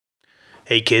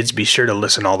Hey kids, be sure to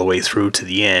listen all the way through to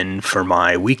the end for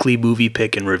my weekly movie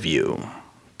pick and review.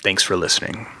 Thanks for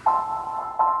listening.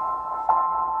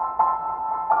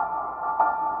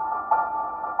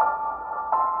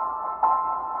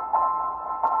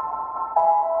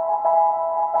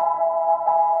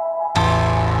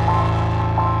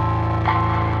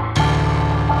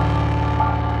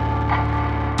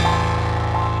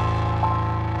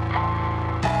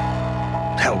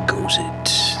 How goes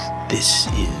it? This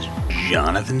is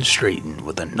Jonathan Straighten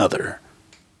with another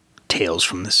Tales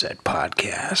from the Set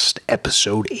podcast,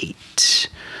 episode 8.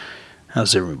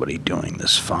 How's everybody doing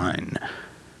this fine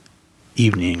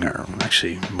evening, or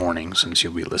actually morning, since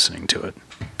you'll be listening to it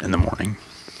in the morning?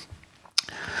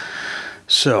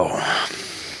 So,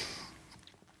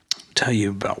 tell you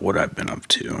about what I've been up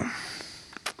to.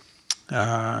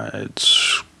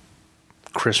 It's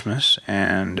Christmas,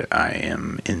 and I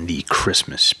am in the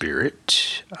Christmas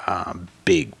spirit.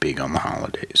 Big on the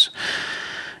holidays.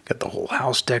 Got the whole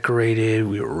house decorated.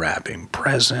 We were wrapping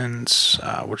presents,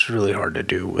 which is really hard to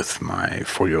do with my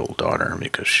 4-year-old daughter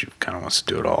because she kind of wants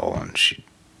to do it all, and she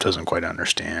doesn't quite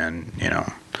understand,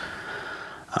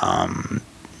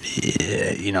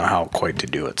 how quite to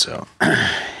do it. So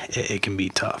it can be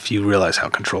tough. You realize how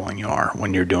controlling you are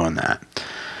when you're doing that.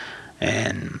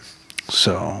 And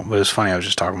so, but it's funny, I was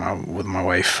just talking with my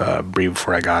wife, Bree,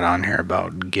 before I got on here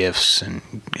about gifts and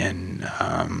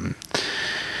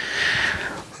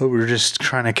we were just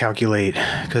trying to calculate,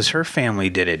 because her family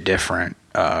did it different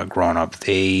growing up.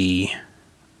 They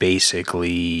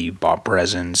basically bought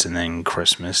presents, and then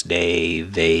Christmas Day,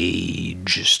 they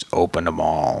just opened them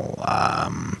all.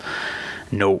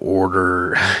 No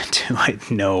order to it,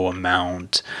 no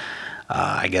amount.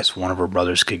 I guess one of her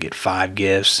brothers could get 5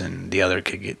 gifts and the other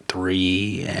could get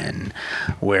 3, and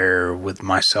where with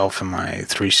myself and my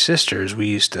 3 sisters, we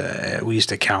used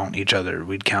to count each other.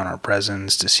 We'd count our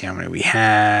presents to see how many we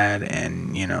had,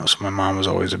 and so my mom was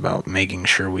always about making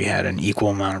sure we had an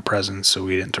equal amount of presents so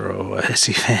we didn't throw a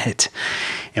hissy fit,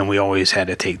 and we always had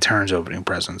to take turns opening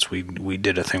presents. We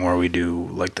did a thing where we do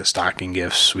like the stocking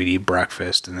gifts. We'd eat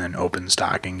breakfast and then open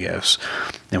stocking gifts,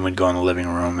 then we'd go in the living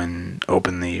room and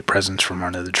open the presents from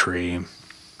under the tree.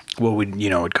 Well,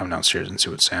 we'd come downstairs and see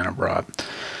what Santa brought.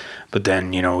 But then,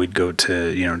 we'd go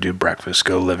to, do breakfast,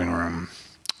 go to the living room,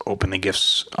 open the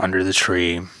gifts under the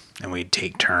tree, and we'd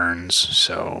take turns.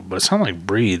 So, but it's not like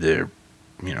Bree, their,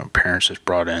 parents just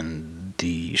brought in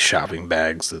the shopping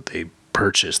bags that they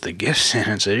purchased the gifts in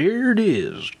and said, here it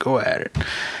is, go at it.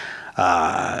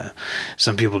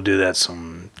 Some people do that,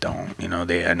 some don't. I know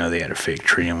they had a fake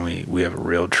tree, and we have a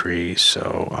real tree.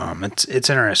 So it's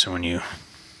interesting when you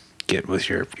get with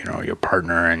your your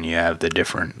partner and you have the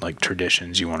different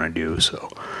traditions you want to do. So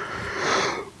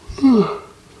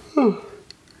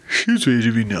excuse me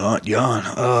to be not yawn.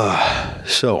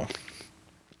 So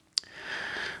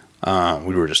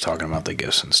we were just talking about the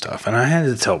gifts and stuff, and I had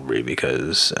to tell Bree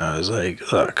because I was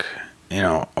like, look.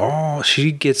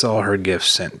 She gets all her gifts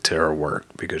sent to her work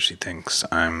because she thinks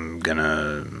I'm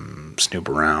gonna snoop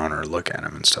around or look at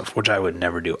them and stuff, which I would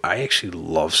never do. I actually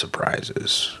love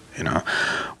surprises.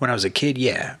 When I was a kid,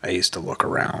 yeah, I used to look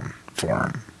around for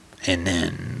them. And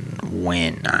then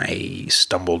when I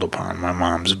stumbled upon my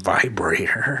mom's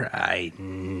vibrator, I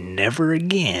never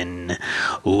again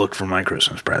looked for my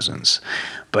Christmas presents.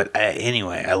 But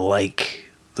anyway, I like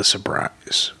the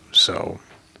surprise.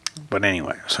 But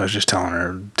anyway, so I was just telling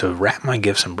her to wrap my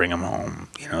gifts and bring them home,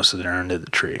 so they're under the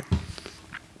tree.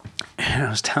 And I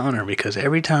was telling her because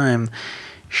every time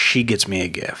she gets me a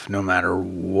gift, no matter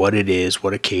what it is,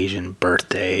 what occasion,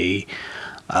 birthday,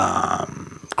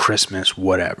 Christmas,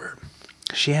 whatever,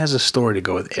 she has a story to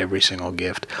go with every single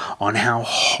gift on how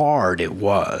hard it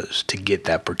was to get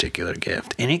that particular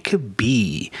gift. And it could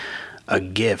be a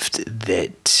gift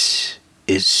that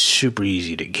is super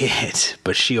easy to get,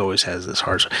 but she always has this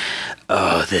hard.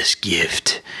 Oh, this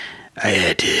gift! I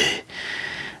had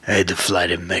to fly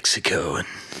to Mexico and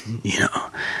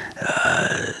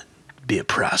be a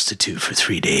prostitute for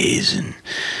 3 days and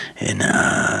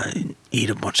eat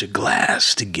a bunch of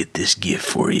glass to get this gift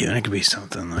for you. And it could be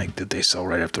something like that they sell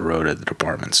right up the road at the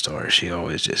department store. She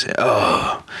always just said,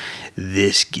 oh,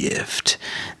 this gift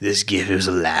was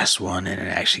the last one, and it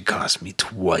actually cost me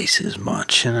twice as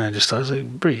much. And I was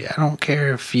like, Brie, I don't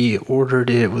care if you ordered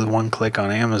it with one click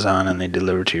on Amazon and they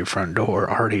deliver it to your front door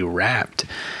already wrapped.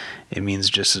 It means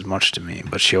just as much to me.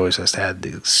 But she always has to have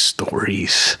these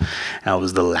stories. That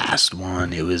was the last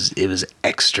one. It was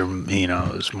extra, it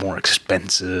was more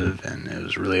expensive, and it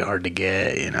was really hard to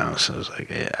get, So I was like,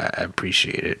 I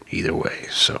appreciate it either way.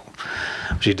 So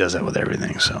she does that with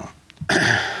everything. So,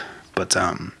 but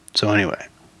so anyway,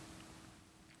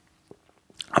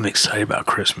 I'm excited about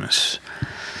Christmas.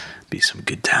 Be some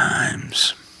good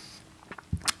times.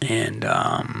 And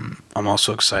I'm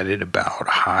also excited about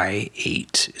High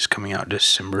 8 is coming out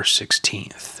December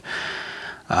 16th.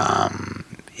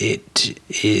 It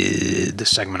is the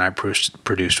segment I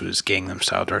produced was Gangnam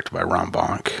Style, directed by Ron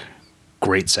Bonk.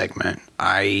 Great segment.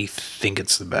 I think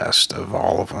it's the best of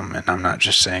all of them, and I'm not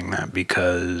just saying that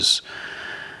because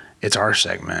it's our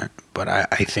segment, but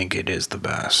I think it is the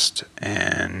best.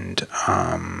 And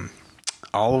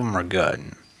all of them are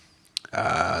good.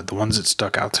 The ones that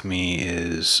stuck out to me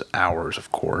is Ours,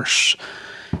 of course.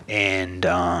 And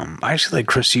I actually like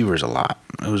Chris Evers a lot.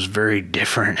 It was very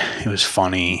different. It was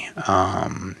funny.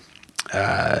 I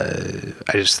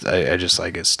just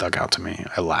like it stuck out to me.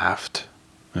 I laughed.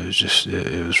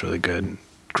 It was really good.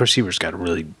 Chris Evers got a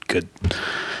really good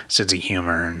sense of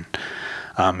humor,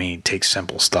 and he takes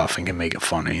simple stuff and can make it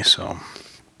funny. So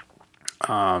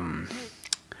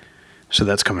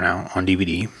that's coming out on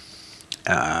DVD.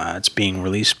 It's being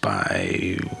released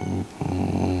by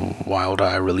Wild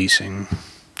Eye Releasing,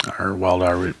 or Wild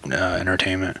Eye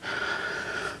Entertainment.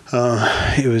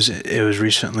 It was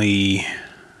recently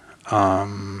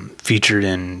featured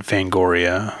in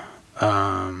Fangoria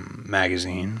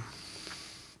magazine,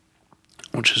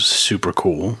 which is super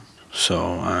cool.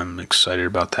 So I'm excited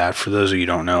about that. For those of you who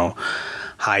don't know,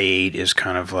 High 8 is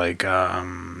kind of like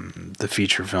the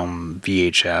feature film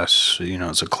VHS.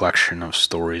 It's a collection of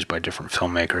stories by different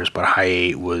filmmakers. But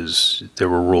High 8 there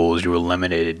were rules. You were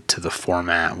limited to the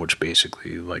format, which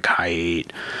basically, like High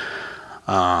 8.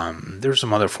 There's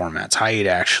some other formats. High 8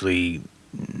 actually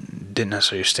didn't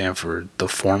necessarily stand for the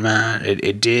format.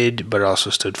 It did, but it also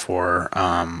stood for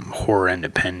Horror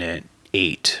Independent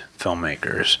 8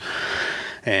 filmmakers.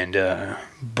 And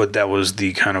but that was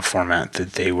the kind of format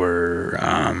that they were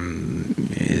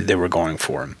going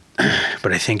for.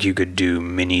 But I think you could do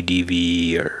mini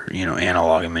DV or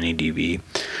analog and mini DV,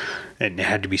 and it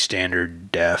had to be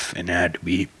standard def, and it had to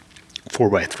be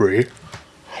 4:3.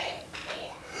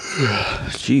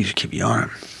 Jeez, keep yawning.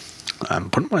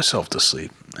 I'm putting myself to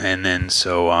sleep, and then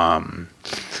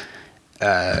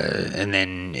and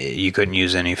then you couldn't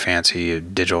use any fancy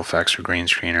digital effects or green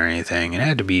screen or anything. It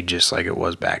had to be just like it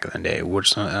was back in the day,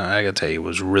 which I gotta tell you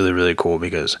was really, really cool,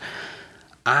 because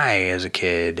I, as a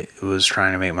kid, was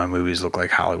trying to make my movies look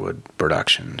like Hollywood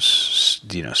productions,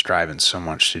 striving so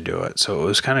much to do it. So it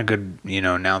was kind of good,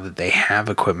 now that they have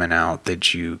equipment out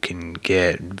that you can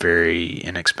get very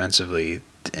inexpensively,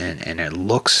 and it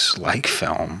looks like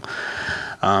film.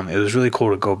 It was really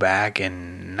cool to go back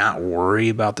and not worry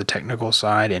about the technical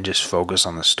side and just focus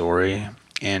on the story.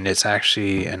 And it's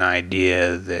actually an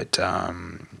idea that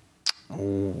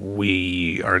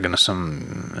we are going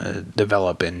to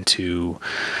develop into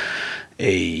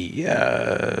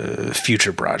a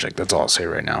future project. That's all I'll say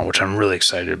right now, which I'm really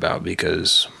excited about,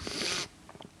 because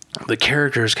the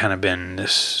character has kind of been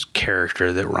this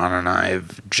character that Ron and I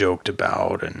have joked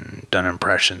about and done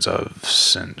impressions of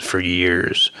for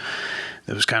years.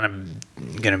 It was kind of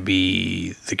going to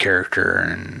be the character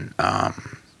in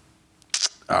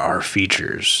our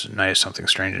features, Night of Something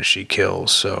Strange and She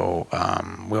Kills. So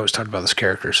we always talked about this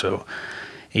character. So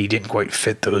he didn't quite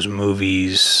fit those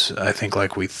movies, I think,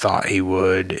 like we thought he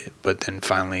would. But then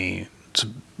finally,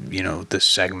 this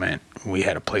segment, we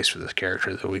had a place for this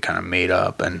character that we kind of made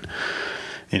up and,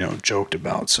 joked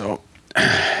about. So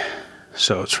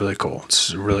it's really cool.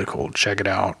 It's really cool. Check it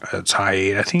out. It's High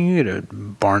 8. I think you get a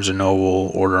Barnes &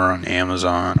 Noble, order on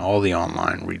Amazon, all the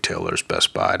online retailers,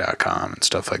 BestBuy.com and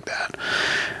stuff like that.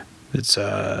 It's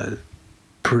a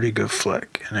pretty good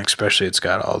flick, and especially it's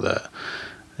got all the,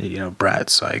 Brad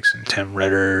Sykes and Tim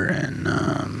Ritter and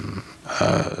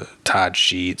Todd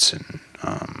Sheets and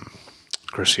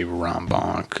Chris Evers, Ron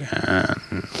Bonk,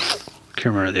 and I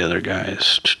can't remember the other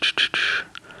guys.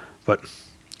 But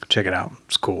check it out.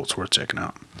 It's cool. It's worth checking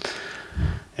out.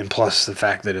 And plus the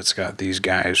fact that it's got these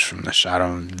guys from the shot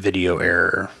on video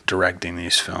era directing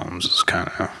these films is kind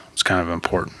of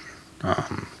important.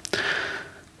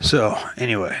 So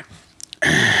anyway,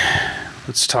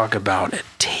 let's talk about A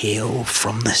Tale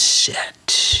from the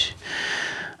Set.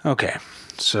 Okay,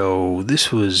 so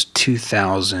this was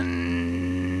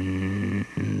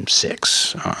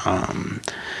 2006,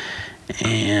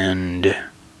 and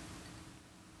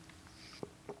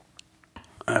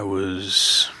I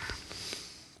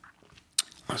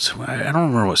don't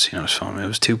remember what scene I was filming. It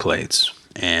was 2 plates,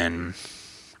 and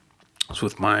I was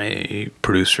with my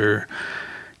producer,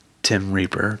 Timmy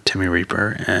Reaper,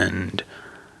 and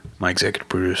my executive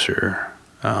producer,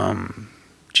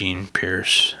 Gene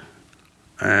Pierce,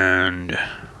 and I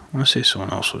want to say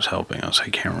someone else was helping us. I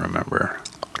can't remember.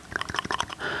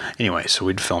 Anyway, so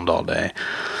we'd filmed all day.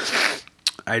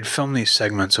 I'd filmed these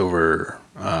segments over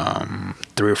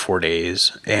 3 or 4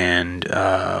 days, and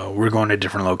we're going to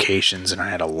different locations, and I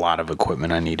had a lot of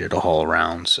equipment I needed to haul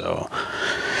around. So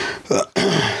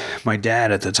my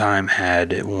dad at the time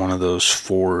had one of those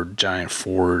giant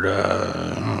Ford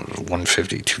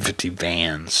 150, 250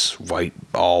 vans,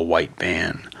 all white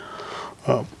van.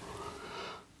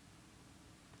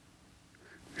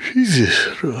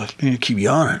 Jesus, I need to keep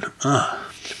yawning.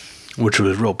 Which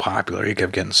was real popular. He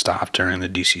kept getting stopped during the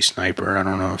DC Sniper. I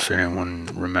don't know if anyone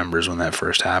remembers when that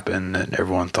first happened, that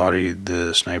everyone thought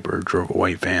the sniper drove a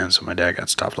white van, so my dad got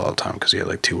stopped all the time because he had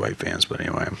like 2 white vans. But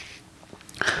anyway,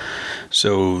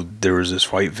 so there was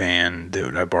this white van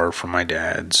that I borrowed from my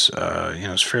dad's. It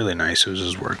was fairly nice. It was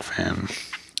his work van.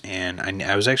 And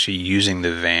I was actually using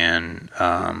the van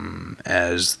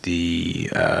as the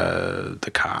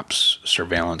cops'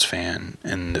 surveillance van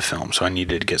in the film, so I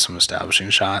needed to get some establishing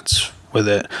shots with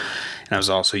it. And I was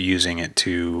also using it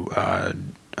to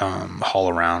haul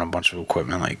around a bunch of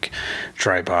equipment, like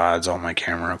tripods, all my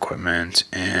camera equipment,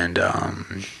 and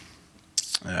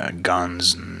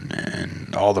guns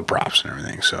and all the props and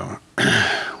everything. So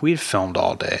we had filmed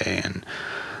all day, and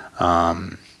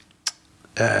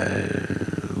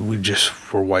we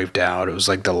just were wiped out. It was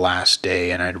like the last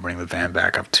day, and I had to bring the van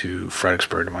back up to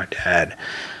Fredericksburg to my dad.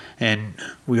 And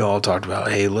we all talked about,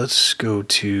 hey, let's go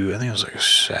to, I think it was like a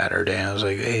Saturday. I was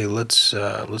like, hey, let's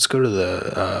go to let's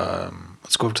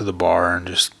go up to the bar and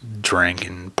just drink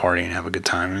and party and have a good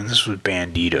time. And this was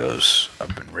Banditos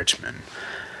up in Richmond,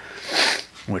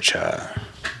 which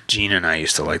Gina and I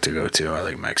used to like to go to. I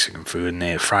like Mexican food, and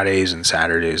they had Fridays and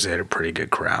Saturdays. They had a pretty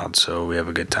good crowd, so we have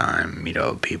a good time, meet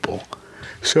other people.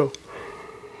 So,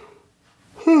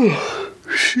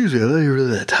 excuse me, I thought you were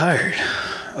really that tired.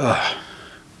 Let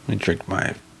me drink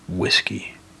my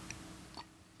whiskey.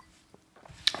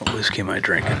 What whiskey am I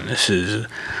drinking? This is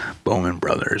Bowman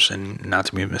Brothers, and not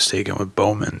to be mistaken with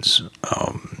Bowman's.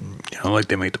 Like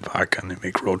they make the vodka and they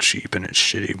make real cheap and it's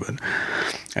shitty, but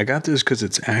I got this because they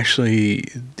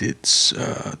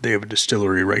have a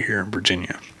distillery right here in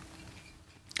Virginia,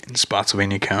 in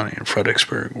Spotsylvania County in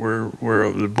Fredericksburg, where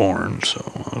I was born. So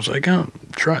I was like,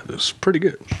 try this, pretty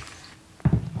good.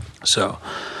 So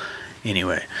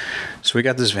anyway, so we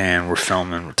got this van, we're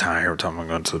filming, we're tired, we're talking about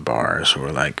going to the bar, so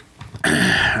we're like, all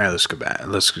right, let's go back.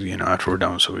 After we're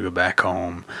done, so we go back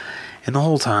home. And the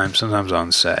whole time, sometimes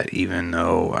on set, even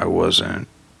though I wasn't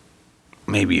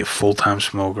maybe a full-time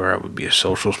smoker, I would be a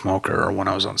social smoker, or when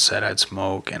I was on set, I'd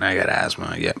smoke, and I got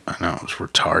asthma. Yep, I know, it was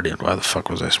retarded. Why the fuck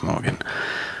was I smoking?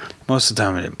 Most of the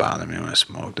time, it didn't bother me when I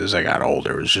smoked. As I got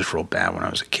older, it was just real bad when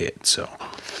I was a kid. So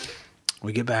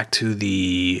we get back to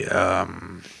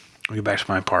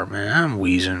my apartment. I'm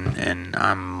wheezing, and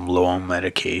I'm low on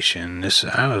medication.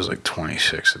 I was like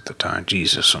 26 at the time.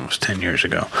 Jesus, almost 10 years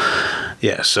ago.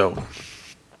 Yeah, so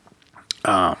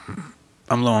I'm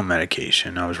low on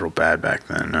medication. I was real bad back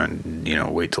then. And,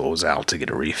 wait till it was out to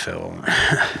get a refill.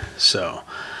 So,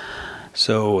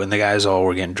 and the guys all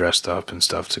were getting dressed up and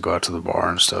stuff to go out to the bar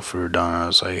and stuff. We were done. I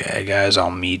was like, hey, guys,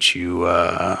 I'll meet you.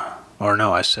 Or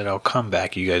no, I said, I'll come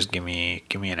back. You guys give me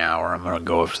an hour. I'm going to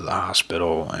go up to the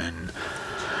hospital and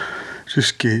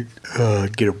just get a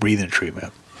breathing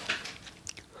treatment.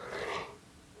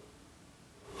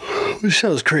 Which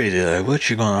sounds crazy. Like, what,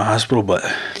 you going to the hospital? But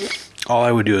all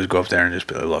I would do is go up there and just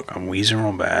be like, look, I'm wheezing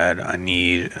real bad. I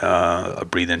need a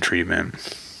breathing treatment.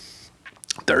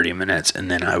 30 minutes,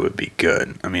 and then I would be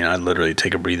good. I mean, I'd literally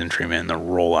take a breathing treatment and then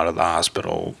roll out of the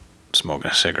hospital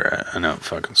smoking a cigarette. I know,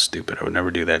 fucking stupid. I would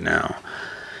never do that now.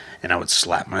 And I would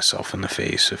slap myself in the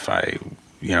face if I,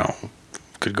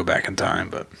 could go back in time,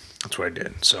 but that's what I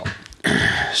did. So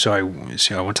I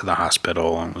went to the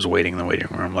hospital and was waiting in the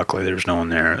waiting room. Luckily, there was no one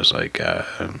there. It was like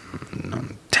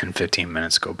 10, 15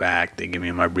 minutes to go back. They give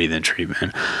me my breathing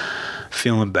treatment.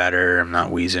 Feeling better. I'm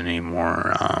not wheezing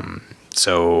anymore.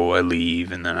 So I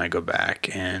leave, and then I go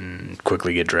back and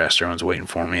quickly get dressed. Everyone's waiting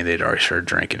for me. They'd already started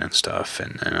drinking and stuff,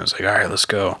 and I was like, all right, let's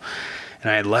go. And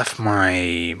I had left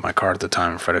my car at the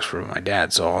time in Fredericksburg with my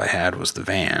dad, so all I had was the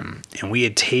van. And we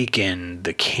had taken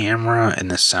the camera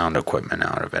and the sound equipment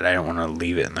out of it. I didn't want to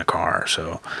leave it in the car,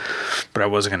 but I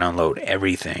wasn't going to unload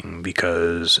everything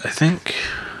because I think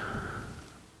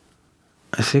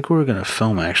we were going to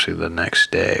film actually the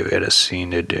next day. We had a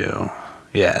scene to do.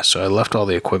 Yeah, so I left all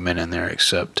the equipment in there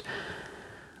except,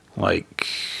 like,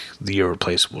 the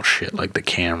irreplaceable shit, like the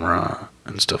camera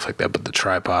and stuff like that. But the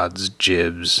tripods,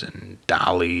 jibs, and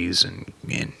dollies, and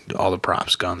all the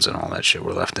props, guns, and all that shit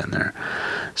were left in there.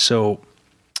 So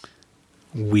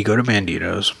we go to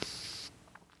Banditos.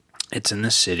 It's in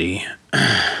the city.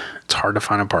 it's hard to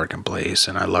find a parking place,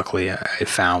 and I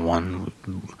found one,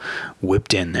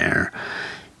 whipped in there,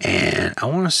 and I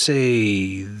want to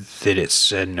say that it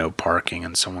said no parking,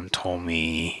 and someone told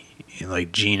me,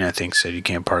 like Gene, I think, said you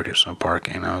can't park, there's no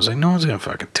parking. And I was like, no one's gonna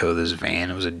fucking tow this van.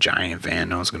 It was a giant van,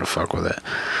 no one's gonna fuck with it.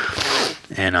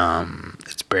 And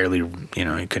it's barely, you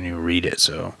couldn't even read it.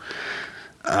 So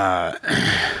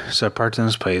so I parked in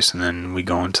this place, and then we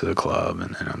go into the club,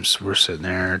 and then we're sitting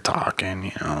there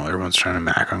talking, everyone's trying to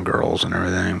mac on girls and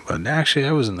everything. But actually,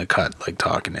 I was in the cut, like,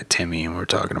 talking to Timmy, and we were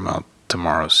talking about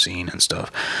tomorrow's scene and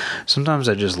stuff. Sometimes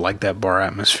I just like that bar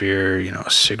atmosphere,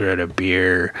 a cigarette, a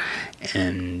beer,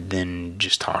 and then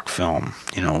just talk film,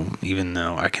 even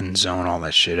though I can zone all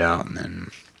that shit out, and then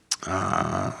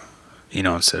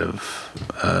instead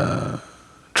of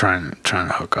trying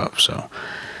to hook up. So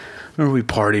remember, we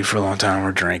partied for a long time,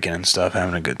 we're drinking and stuff,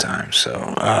 having a good time.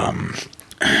 So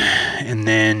and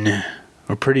then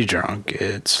we're pretty drunk.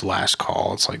 It's last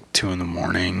call, it's like 2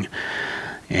 a.m.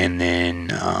 And then,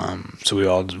 so we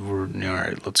all were, all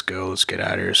right, let's go, let's get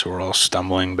out of here. So we're all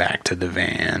stumbling back to the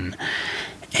van,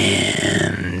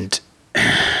 and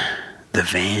the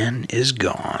van is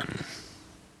gone.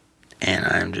 And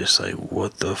I'm just like,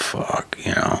 what the fuck,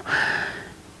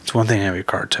 It's one thing to have your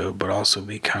car towed, but also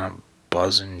be kind of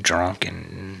buzzing, drunk,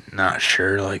 and not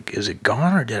sure, like, is it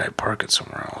gone, or did I park it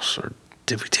somewhere else, or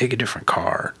did we take a different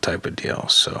car, type of deal.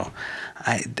 So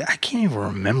I can't even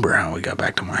remember how we got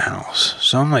back to my house.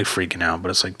 So I'm like freaking out, but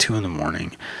it's like 2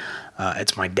 a.m.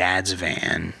 It's my dad's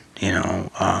van,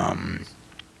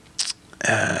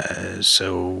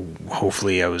 so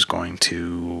hopefully I was going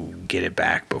to get it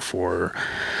back before,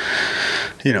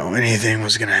 anything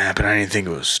was going to happen. I didn't think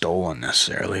it was stolen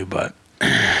necessarily, but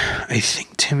I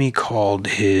think Timmy called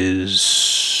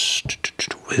his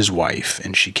wife,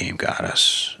 and she got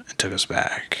us and took us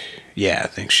back. Yeah, I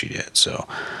think she did. So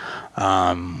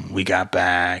we got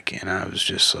back, and I was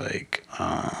just like,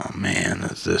 oh man,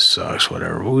 this sucks,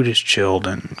 whatever. But we just chilled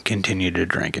and continued to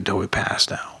drink until we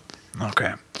passed out.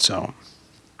 Okay, so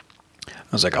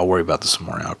I was like, I'll worry about this in the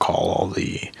morning. I'll call all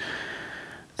the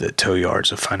tow yards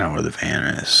to find out where the van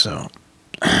is. So,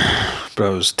 but I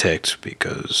was ticked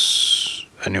because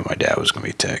I knew my dad was going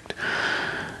to be ticked.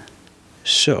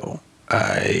 So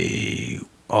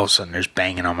all of a sudden there's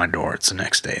banging on my door. It's the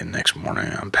next day, the next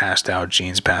morning. I'm passed out.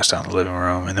 Gene's passed out in the living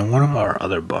room. And then one of our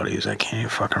other buddies, I can't even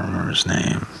fucking remember his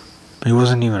name. He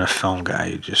wasn't even a film guy.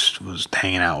 He just was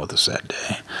hanging out with us that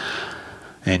day.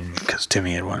 And because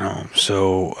Timmy had went home.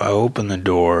 So I opened the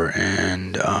door,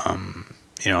 and,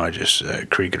 I just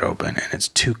creak it open, and it's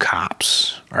 2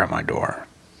 cops are at my door,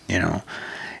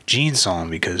 Gene saw him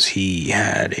because he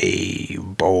had a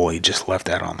bowl he just left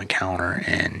out on the counter,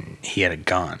 and he had a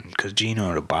gun because Gene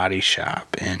owned a body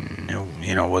shop, and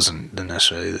it wasn't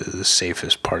necessarily the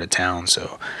safest part of town,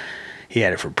 so he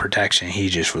had it for protection. He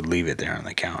just would leave it there on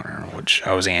the counter, which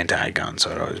I was anti-gun,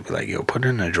 so I'd always be like, yo, put it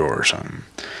in a drawer or something.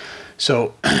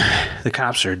 So the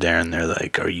cops are there, and they're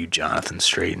like, are you Jonathan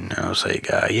Straighten? And I was like,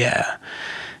 yeah.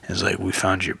 It's like, we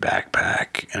found your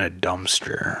backpack in a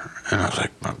dumpster. And I was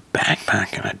like, my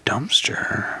backpack in a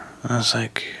dumpster? And I was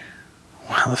like,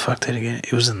 well, how the fuck did it get?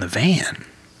 It was in the van.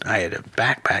 I had a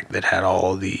backpack that had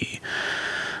all the,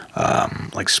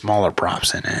 like, smaller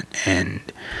props in it. And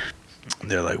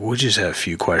they're like, we'll just have a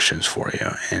few questions for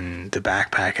you. And the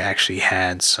backpack actually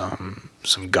had some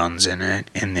guns in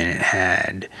it. And then it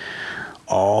had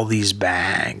all these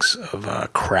bags of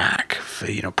crack,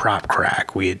 prop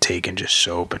crack. We had taken just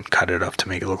soap and cut it up to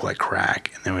make it look like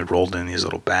crack, and then we rolled in these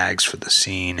little bags for the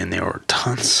scene, and there were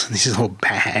tons of these little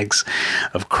bags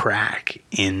of crack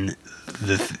in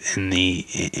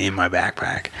my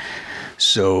backpack.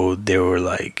 So they were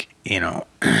like,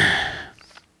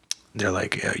 they're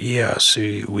like, yeah, so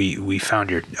we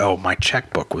found my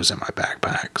checkbook was in my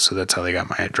backpack, so that's how they got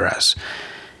my address.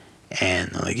 And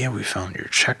they're like, yeah, we found your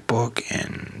checkbook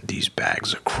and these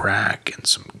bags of crack and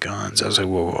some guns. I was like,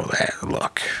 whoa,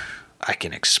 look, I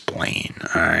can explain.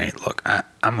 All right, look,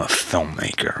 I'm a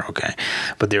filmmaker, okay?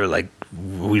 But they were like,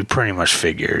 we pretty much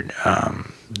figured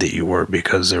that you were,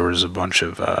 because there was a bunch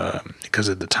of, because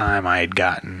at the time I had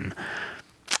gotten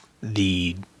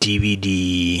the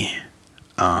DVD,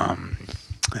 I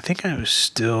think I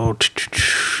was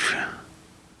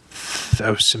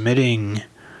submitting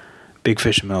Big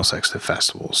Fish and Middlesex to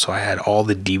festivals, so I had all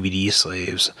the DVD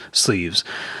sleeves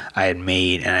I had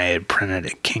made, and I had printed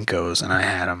at Kinko's, and I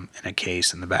had them in a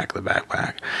case in the back of the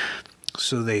backpack.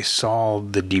 So they saw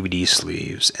the DVD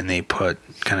sleeves, and they put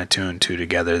kind of 2 and 2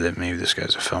 together that maybe this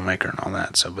guy's a filmmaker and all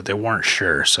that. So, but they weren't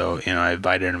sure. So I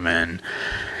invited them in,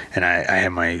 and I had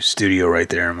my studio right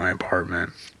there in my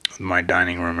apartment. my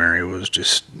dining room area was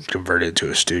just converted to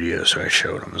a studio. So I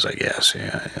showed them. I was like, yes,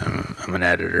 yeah, I'm an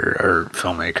editor or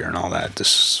filmmaker and all that. This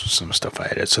is some stuff I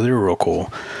edit. So they were real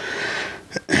cool.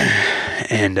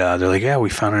 And they're like, yeah, we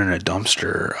found it in a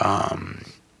dumpster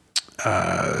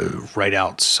right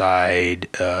outside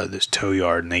this tow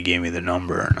yard, and they gave me the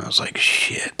number, and I was like,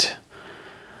 shit.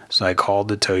 So I called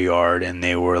the tow yard, and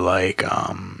they were like,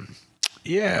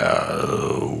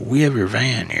 yeah, we have your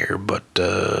van here, but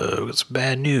it's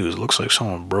bad news. Looks like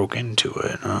someone broke into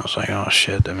it. And I was like, oh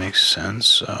shit, that makes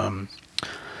sense.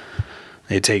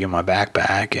 They'd taken my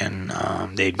backpack,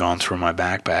 and they'd gone through my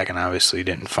backpack and obviously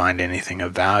didn't find anything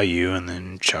of value, and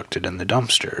then chucked it in the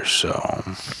dumpster. So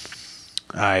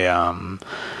I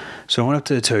went up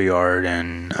to the tow yard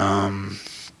and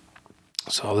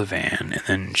saw the van, and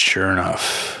then sure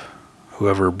enough,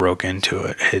 whoever broke into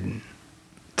it had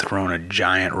thrown a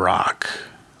giant rock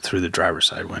through the driver's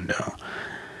side window,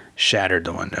 shattered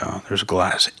the window. There's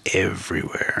glass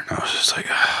everywhere, and I was just like,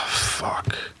 oh,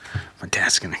 fuck. My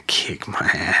dad's gonna kick my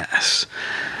ass.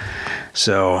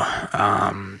 So,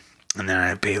 and then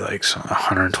I paid like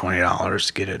 $120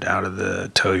 to get it out of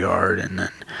the tow yard, and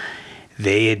then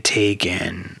they had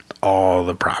taken all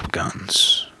the prop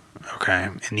guns. Okay,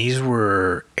 and these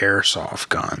were airsoft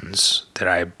guns that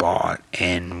I bought,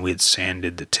 and we'd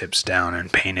sanded the tips down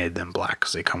and painted them black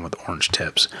because they come with orange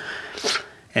tips.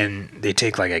 And they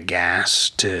take like a gas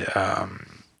to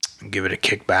give it a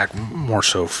kickback, more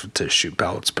so to shoot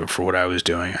pellets. But for what I was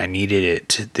doing, I needed it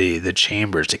to the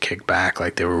chambers to kick back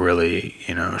like they were really,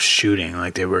 shooting,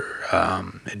 like they were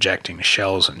ejecting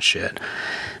shells and shit.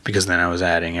 Because then I was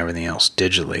adding everything else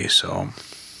digitally, so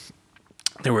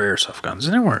they were airsoft guns,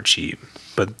 and they weren't cheap,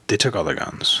 but they took all the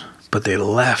guns. But they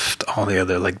left all the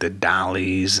other, like the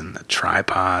dollies and the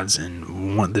tripods, and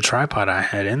the tripod I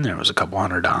had in there was a couple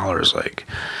 $100. Like,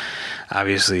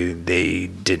 obviously they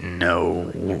didn't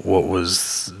know what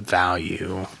was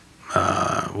value,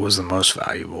 was the most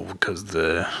valuable, because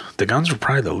the guns were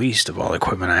probably the least of all the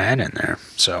equipment I had in there.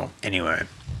 So anyway,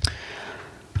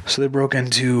 so they broke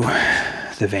into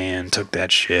the van, took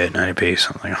that shit, and I had to pay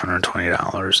something like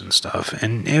 $120 and stuff.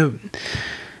 And it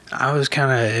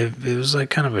was like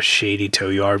kind of a shady tow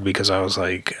yard, because I was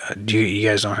like, you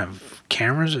guys don't have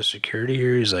cameras or security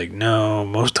here? He's like, no,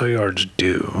 most tow yards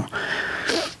do.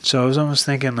 So I was almost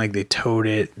thinking like they towed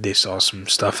it, they saw some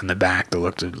stuff in the back that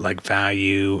looked like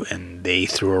value, and they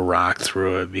threw a rock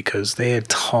through it, because they had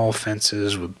tall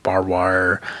fences with barbed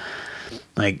wire.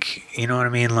 Like, you know what I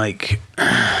mean? Like,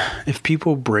 if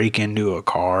people break into a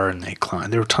car and they climb,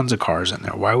 there were tons of cars in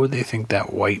there. Why would they think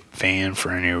that white van,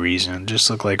 for any reason, just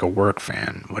looked like a work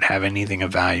van, would have anything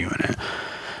of value in it?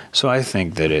 So I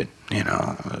think that it,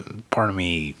 part of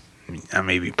me, I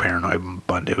may be paranoid,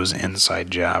 but it was an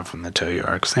inside job from the tow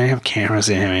yard, because they didn't have cameras,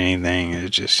 they didn't have anything. It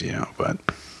just, but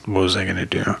what was I going to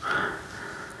do?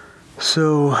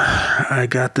 So I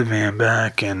got the van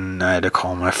back, and I had to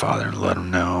call my father and let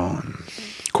him know. And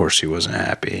of course, he wasn't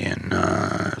happy. And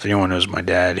if anyone knows my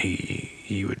dad,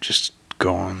 he would just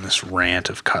go on this rant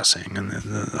of cussing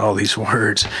and all these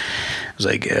words. I was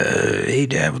like, hey,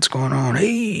 Dad, what's going on?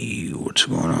 Hey, what's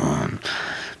going on?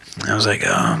 And I was like,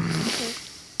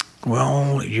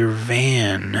 well, your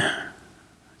van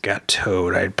got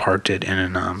towed. I had parked it in a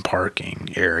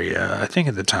non-parking area. I think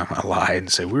at the time I lied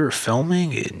and said we were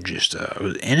filming, and just it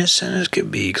was innocent as could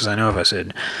be, because I know if I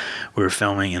said we were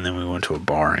filming and then we went to a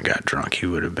bar and got drunk, he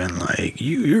would have been like,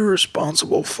 you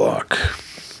irresponsible fuck.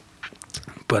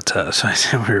 But so I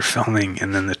said we were filming,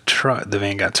 and then the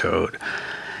van got towed.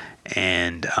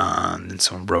 And then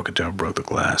someone broke the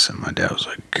glass, and my dad was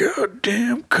like,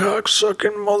 goddamn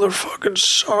cocksucking motherfucking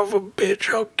son of a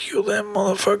bitch, I'll kill that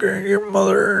motherfucker and your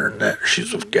mother, and that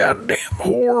she's a goddamn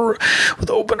whore with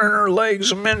opening her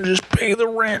legs, and men just pay the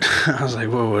rent. I was like,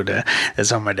 whoa, Dad. That's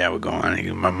how my dad would go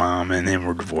on. My mom and him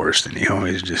were divorced, and he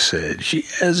always just said, she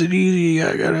has it easy,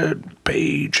 I gotta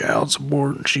pay child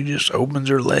support, and she just opens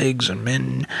her legs, and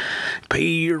men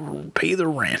pay the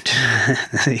rent.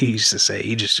 He used to say,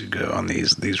 he just would go on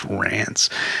these rants,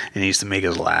 and he used to make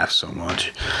us laugh so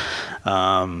much.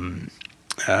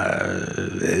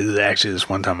 Actually, this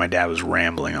one time my dad was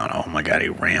rambling on. Oh my God, he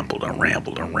rambled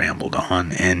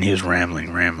on, and he was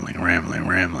rambling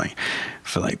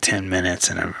for like 10 minutes.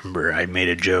 And I remember I made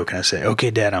a joke, and I said,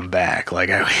 "Okay, Dad, I'm back." Like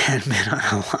I had been on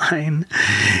a line,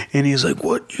 and he's like,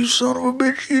 "What, you son of a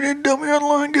bitch? You didn't tell me on the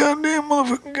line, goddamn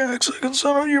motherfucking cocksucking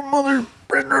son of your mother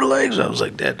spreading her legs." I was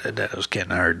like, Dad, I was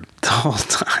getting hard the whole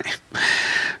time.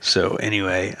 So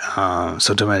anyway,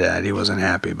 so to my dad, he wasn't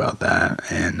happy about that,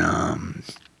 and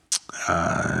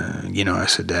I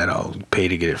said, Dad, I'll pay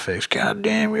to get it fixed. God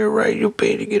damn, you're right. You'll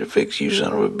pay to get it fixed. You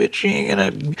son of a bitch. You ain't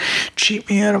gonna cheat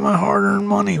me out of my hard-earned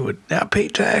money. Would not pay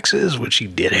taxes, which he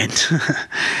didn't.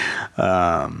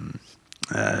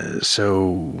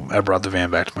 So I brought the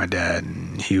van back to my dad,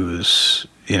 and he was,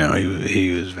 he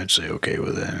was eventually okay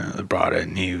with it. And I brought it,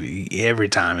 and he every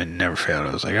time it never failed.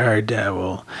 I was like, all right, Dad,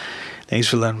 well, thanks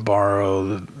for letting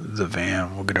borrow the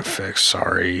van. We'll get it fixed.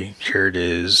 Sorry, here it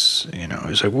is.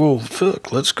 He's like, well,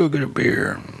 fuck, let's go get a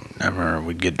beer. And I remember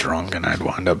we'd get drunk, and I'd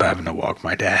wind up having to walk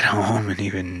my dad home, and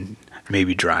even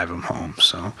maybe drive him home.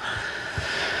 So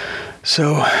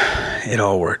it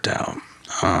all worked out.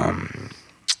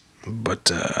 But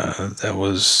that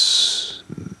was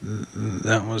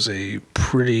a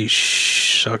pretty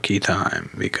sucky time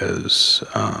because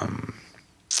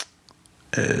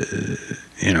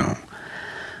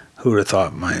who would have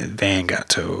thought my van got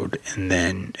towed, and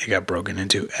then it got broken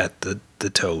into at the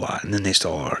tow lot, and then they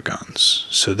stole all our guns.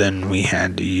 So then we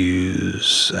had to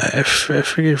use, I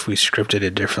forget if we scripted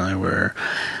it differently, where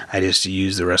I just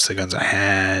used the rest of the guns I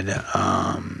had,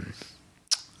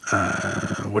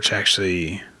 which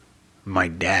actually my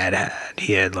dad had.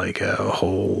 He had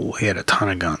he had a ton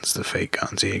of guns, the fake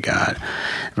guns he had got.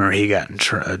 I remember he got in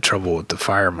trouble with the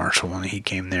fire marshal when he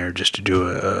came there just to do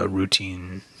a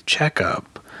routine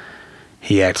checkup.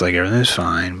 He acted like everything was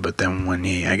fine, but then when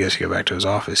he got back to his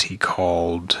office, he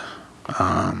called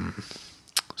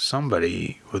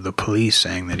somebody with the police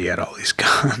saying that he had all these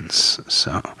guns.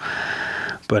 So,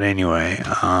 but anyway,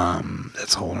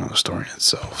 that's a whole other story in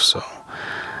itself. So,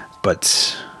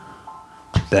 but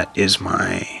that is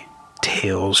my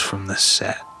tales from the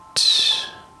set.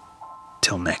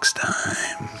 Till next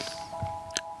time.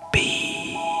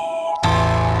 Peace.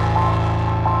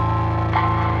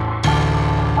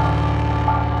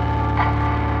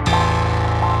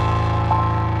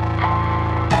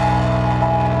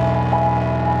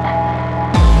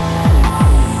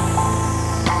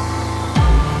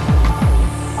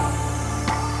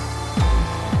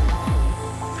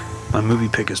 My movie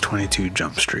pick is 22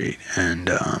 Jump Street, and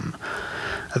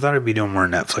I thought I'd be doing more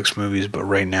Netflix movies, but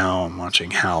right now I'm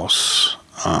watching House.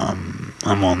 I'm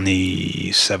on the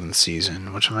 7th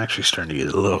season, which I'm actually starting to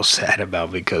get a little sad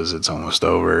about because it's almost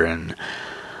over, and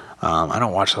I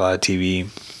don't watch a lot of TV,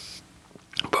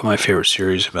 but my favorite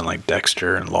series have been like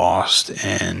Dexter and Lost,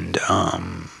 and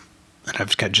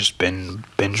I've just been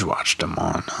binge watched them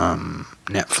on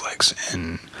Netflix,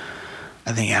 and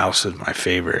I think House is my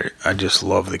favorite. I just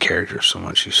love the character so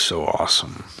much. He's so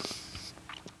awesome.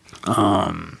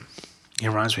 He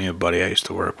reminds me of a buddy I used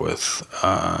to work with.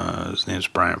 His name's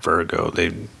Brian Virgo.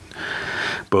 They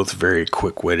both very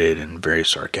quick-witted and very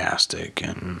sarcastic,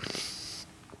 and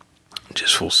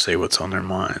just will say what's on their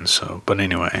mind. So, but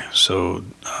anyway,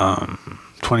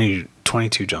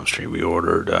 22 Jump Street. We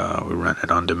ordered. We rented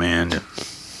on demand. And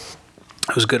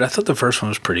it was good. I thought the first one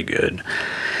was pretty good.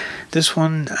 This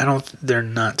one, they're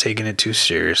not taking it too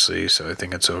seriously, so I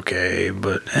think it's okay,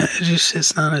 but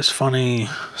it's not as funny.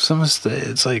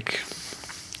 It's like,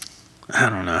 I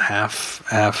don't know, half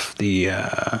the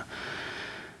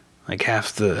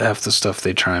stuff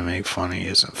they try and make funny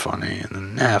isn't funny, and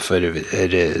then half of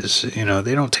it is. They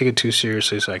don't take it too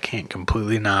seriously, so I can't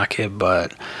completely knock it,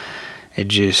 but it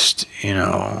just,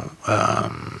 I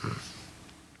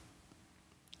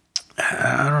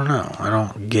don't know. I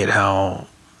don't get how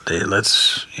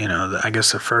I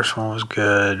guess the first one was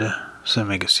good, so they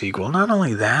make a sequel. Not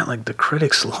only that, the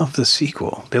critics love the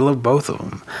sequel. They love both of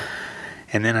them.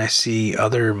 And then I see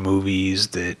other movies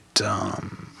that,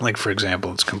 for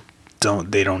example,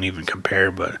 they don't even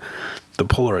compare, but The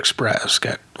Polar Express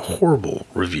got horrible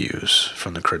reviews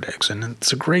from the critics, and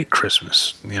it's a great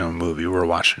Christmas, movie. We were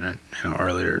watching it,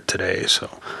 earlier today,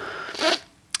 so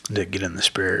to get in the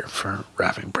spirit for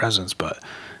wrapping presents, but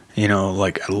I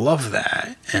love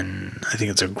that, and I think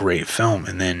it's a great film.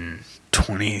 And then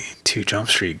 22 Jump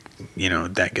Street,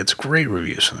 that gets great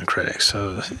reviews from the critics.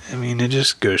 So, it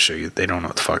just goes to show you that they don't know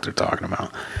what the fuck they're talking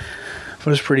about.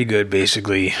 But it's pretty good.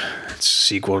 Basically, it's a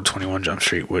sequel to 21 Jump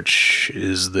Street, which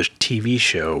is the TV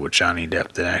show with Johnny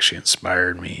Depp that actually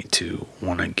inspired me to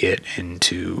want to get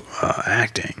into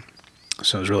acting.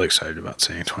 So I was really excited about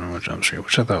seeing 21 Jump Street,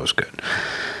 which I thought was good.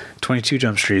 22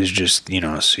 Jump Street is just,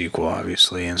 a sequel,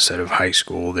 obviously. Instead of high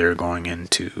school, they're going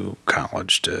into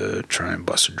college to try and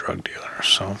bust a drug dealer.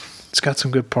 So it's got some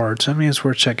good parts. It's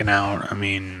worth checking out.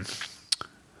 Maybe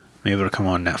it'll come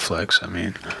on Netflix.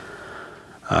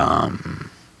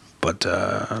 But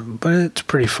it's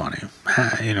pretty funny.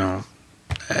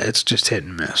 It's just hit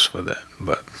and miss with it.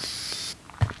 But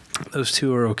those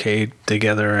two are okay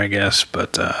together, I guess.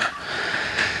 But,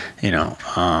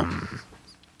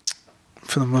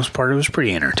 for the most part, it was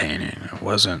pretty entertaining. It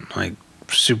wasn't like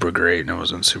super great and it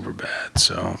wasn't super bad.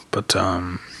 So, but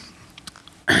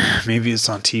maybe it's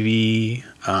on TV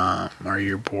or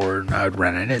you're bored. I would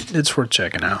rent it. It's worth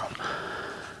checking out.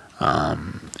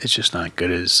 It's just not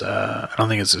good as I don't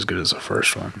think it's as good as the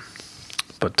first one.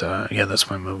 But yeah, that's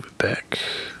my movie pick.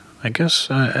 I guess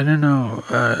I don't know.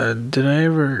 Did I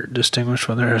ever distinguish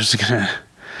whether I was gonna?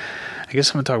 I guess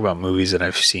I'm gonna talk about movies that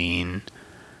I've seen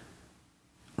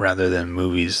rather than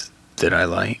movies that I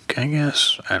like. I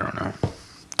guess I don't know.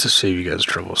 To save you guys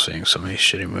trouble seeing so many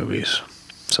shitty movies.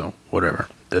 So whatever.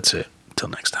 That's it. Till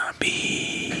next time. Peace.